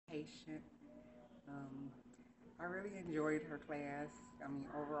I really enjoyed her class. I mean,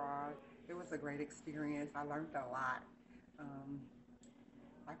 overall, it was a great experience. I learned a lot. Um,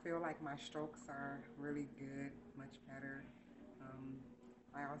 I feel like my strokes are really good, much better. Um,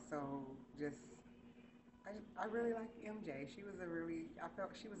 I also just, I really like MJ. She was a really, I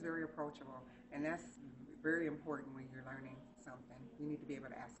felt she was very approachable, and that's very important when you're learning something. You need to be able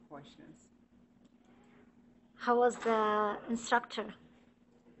to ask questions. How was the instructor?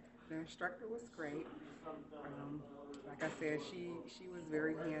 The instructor was great. Um, like I said, she was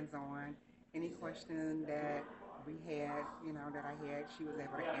very hands-on. Any question that we had, that I had, she was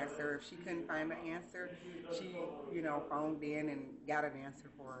able to answer. If she couldn't find the answer, she, phoned in and got an answer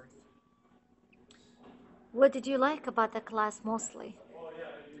for us. What did you like about the class mostly?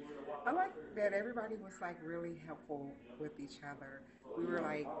 I like that everybody was like really helpful with each other. We were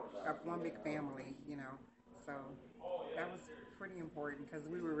like one big family, So that was pretty important because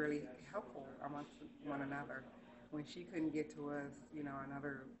we were really helpful amongst one another. When she couldn't get to us,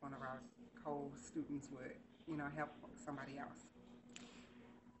 another one of our co-students would, help somebody else.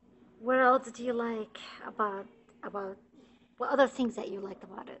 What else did you like about what other things that you liked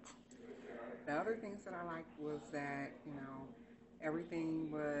about it? The other things that I liked was that,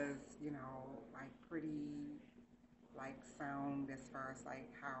 everything was, like pretty like sound as far as like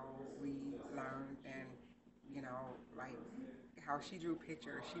how we learned and like how she drew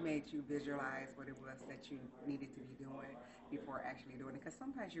pictures. She made you visualize what it was that you needed to be doing before actually doing it. Because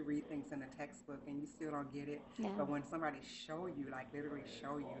sometimes you read things in a textbook and you still don't get it, Yeah. but when somebody show you, like literally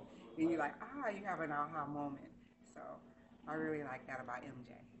show you, then you're like, you have an aha moment. So I really like that about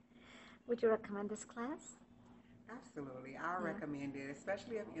MJ. Would you recommend this class? Absolutely. I Yeah. recommend it,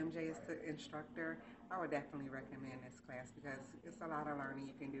 especially if MJ is the instructor. I would definitely recommend this class because it's a lot of learning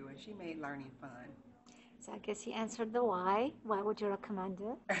you can do, and she made learning fun. So I guess you answered the why. Why would you recommend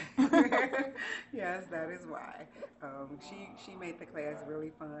it? Yes, that is why. She made the class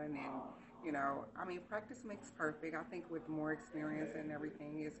really fun, and I mean, practice makes perfect. I think with more experience and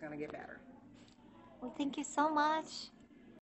everything, it's gonna get better. Well, thank you so much.